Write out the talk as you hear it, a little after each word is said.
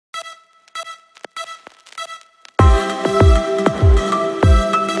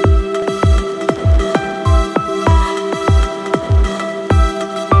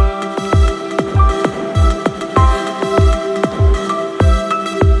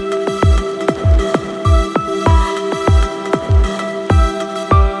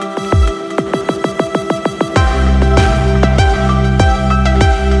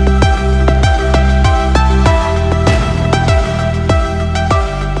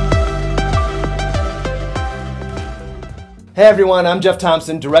Hey everyone, I'm Jeff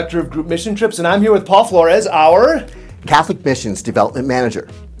Thompson, Director of Group Mission Trips, and I'm here with Paul Flores, our Catholic Missions Development Manager.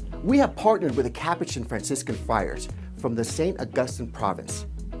 We have partnered with the Capuchin Franciscan Friars from the St. Augustine Province.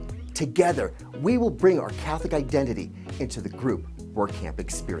 Together, we will bring our Catholic identity into the group Workcamp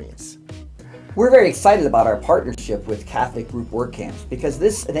experience. We're very excited about our partnership with Catholic Group Workcamps because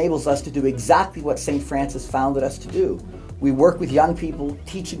this enables us to do exactly what St. Francis founded us to do. We work with young people,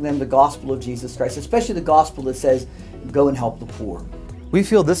 teaching them the gospel of Jesus Christ, especially the gospel that says, go and help the poor. We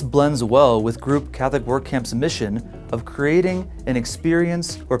feel this blends well with Group Catholic Workcamp's mission of creating an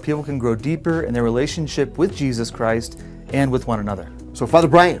experience where people can grow deeper in their relationship with Jesus Christ and with one another. So Father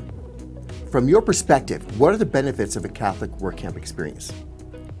Brian, from your perspective, what are the benefits of a Catholic Workcamp experience?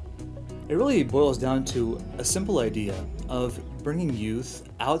 It really boils down to a simple idea of bringing youth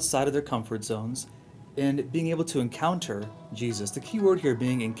outside of their comfort zones and being able to encounter Jesus. The key word here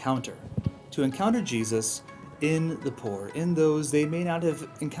being encounter. To encounter Jesus in the poor, in those they may not have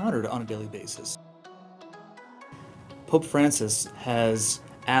encountered on a daily basis. Pope Francis has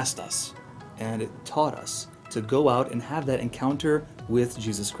asked us and taught us to go out and have that encounter with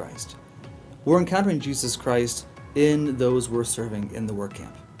Jesus Christ. We're encountering Jesus Christ in those we're serving in the work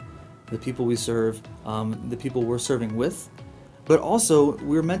camp. The people we serve, the people we're serving with, but also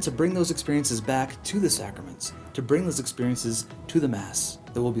we're meant to bring those experiences back to the sacraments, to bring those experiences to the Mass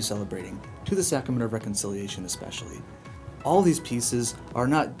that we'll be celebrating, to the Sacrament of Reconciliation especially. All these pieces are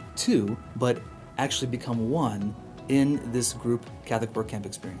not two, but actually become one in this group Catholic Workcamp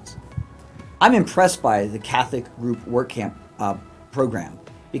experience. I'm impressed by the Catholic Group Workcamp program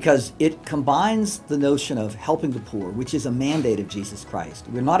because it combines the notion of helping the poor, which is a mandate of Jesus Christ.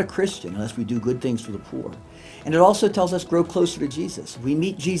 We're not a Christian unless we do good things for the poor. And it also tells us grow closer to Jesus. We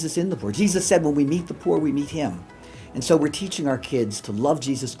meet Jesus in the poor. Jesus said when we meet the poor, we meet him. And so we're teaching our kids to love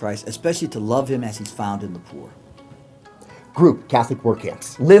Jesus Christ, especially to love him as he's found in the poor. Group Catholic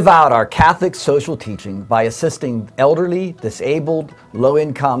Workcamps. Live out our Catholic social teaching by assisting elderly, disabled,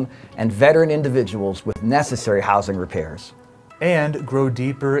 low-income, and veteran individuals with necessary housing repairs. And grow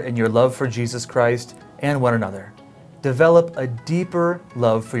deeper in your love for Jesus Christ and one another. Develop a deeper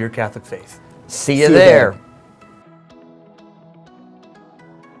love for your Catholic faith. See you there.